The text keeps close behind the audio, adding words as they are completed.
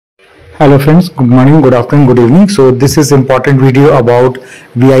Hello friends, good morning, good afternoon, good evening. So this is important video about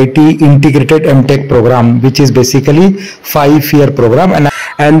VIT Integrated mtech program, which is basically 5-year program,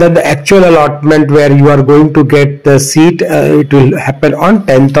 and then the actual allotment where you are going to get the seat, it will happen on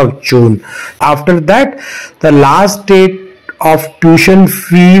 10th of June. After that, the last date of tuition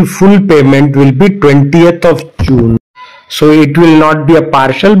fee full payment will be 20th of June. So it will not be a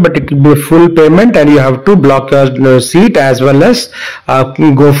partial, but it will be a full payment, and you have to block your seat as well as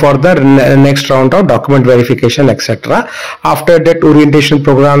go for the next round of document verification, etc. After that, orientation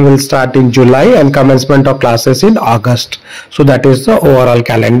program will start in July and commencement of classes in August. So that is the overall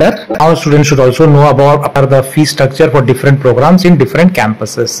calendar. Our students should also know about the fee structure for different programs in different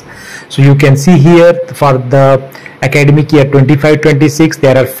campuses. So you can see here for the academic year 25-26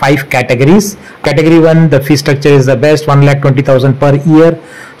 there are 5 categories. Category 1, the fee structure is the best, 1,20,000 per year.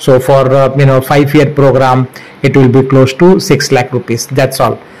 So for 5-year program it will be close to 6 lakh rupees. That's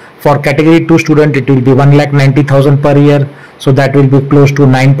all. For category 2 student it will be 1,90,000 per year, so that will be close to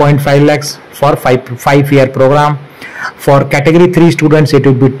 9.5 lakhs for 5-year program. For category 3 students it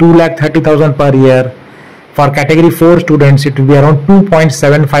will be 2,30,000 per year. For category 4 students it will be around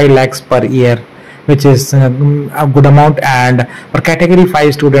 2.75 lakhs per year, which is a good amount. And for category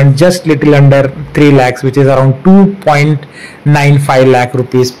 5 students, just little under 3 lakhs, which is around 2.95 lakh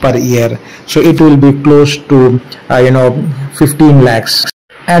rupees per year. So it will be close to 15 lakhs.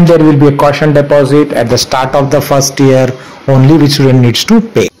 And there will be a caution deposit at the start of the first year only, which student needs to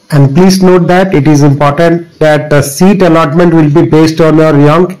pay. And please note that it is important that the seat allotment will be based on your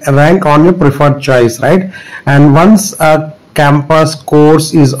rank on your preferred choice, right? And once a campus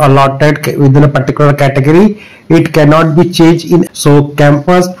course is allotted within a particular category, it cannot be changed in. So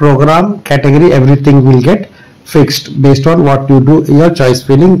campus, program, category, everything will get fixed based on what you do, your choice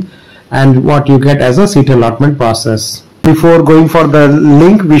filling, and what you get as a seat allotment process. Before going for the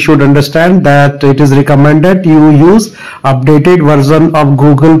link, we should understand that it is recommended you use updated version of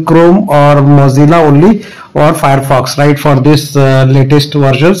Google Chrome or Mozilla only, or Firefox, right, for this latest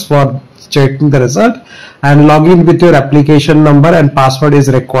versions for checking the result. And log in with your application number and password is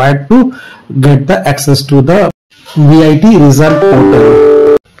required to get the access to the VIT result portal.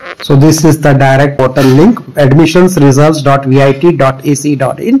 So this is the direct portal link,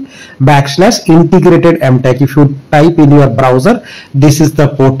 admissionsresults.vit.ac.in/integrated mtech. If you type in your browser, this is the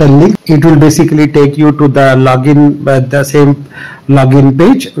portal link. It will basically take you to the login, the same login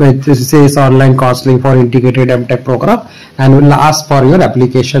page which says online counseling for integrated mtech program, and will ask for your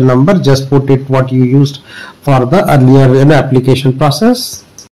application number. Just put it what you used for the earlier application process.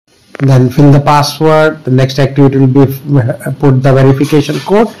 Then fill the password. The next activity will be put the verification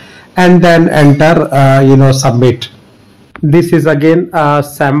code, and then enter submit. This is again a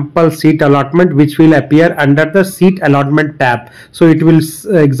sample seat allotment which will appear under the seat allotment tab. So it will,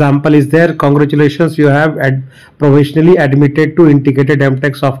 example is there, congratulations, you have provisionally admitted to integrated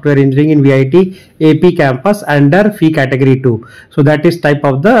mtech software engineering in VIT AP campus under fee category 2. So that is type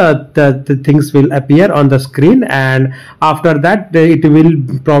of the things will appear on the screen, and after that it will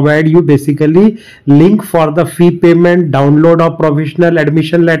provide you basically link for the fee payment, download of provisional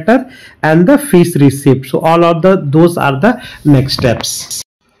admission letter, and the fees receipt. So all of those are the next steps.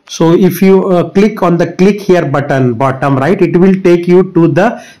 So if you click on the click here button bottom right, it will take you to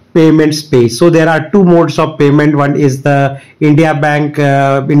the payment space. So there are 2 modes of payment. One is the Indian Bank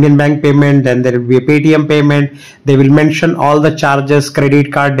payment, then there will be a Paytm payment. They will mention all the charges,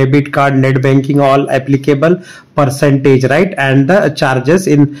 credit card, debit card, net banking, all applicable percentage, right, and the charges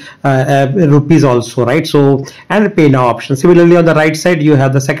in rupees also, right. So, and pay now option. Similarly on the right side you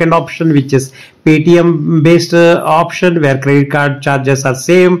have the second option, which is Paytm based option, where credit card charges are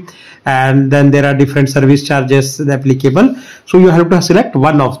same, and then there are different service charges applicable. So you have to select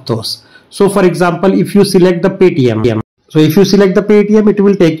one of those. So for example, if you select the Paytm, so if you select the Paytm, it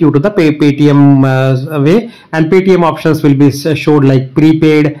will take you to the Paytm way, and Paytm options will be showed like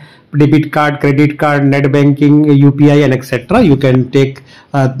prepaid, debit card, credit card, net banking, UPI, and etc. You can take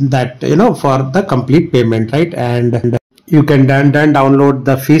that for the complete payment, right, and you can then download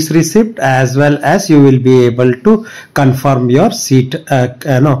the fees receipt, as well as you will be able to confirm your seat,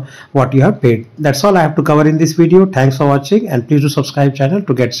 what you have paid. That's all I have to cover in this video. Thanks for watching, and please do subscribe channel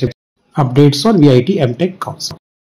to get updates on VIT mtech counseling.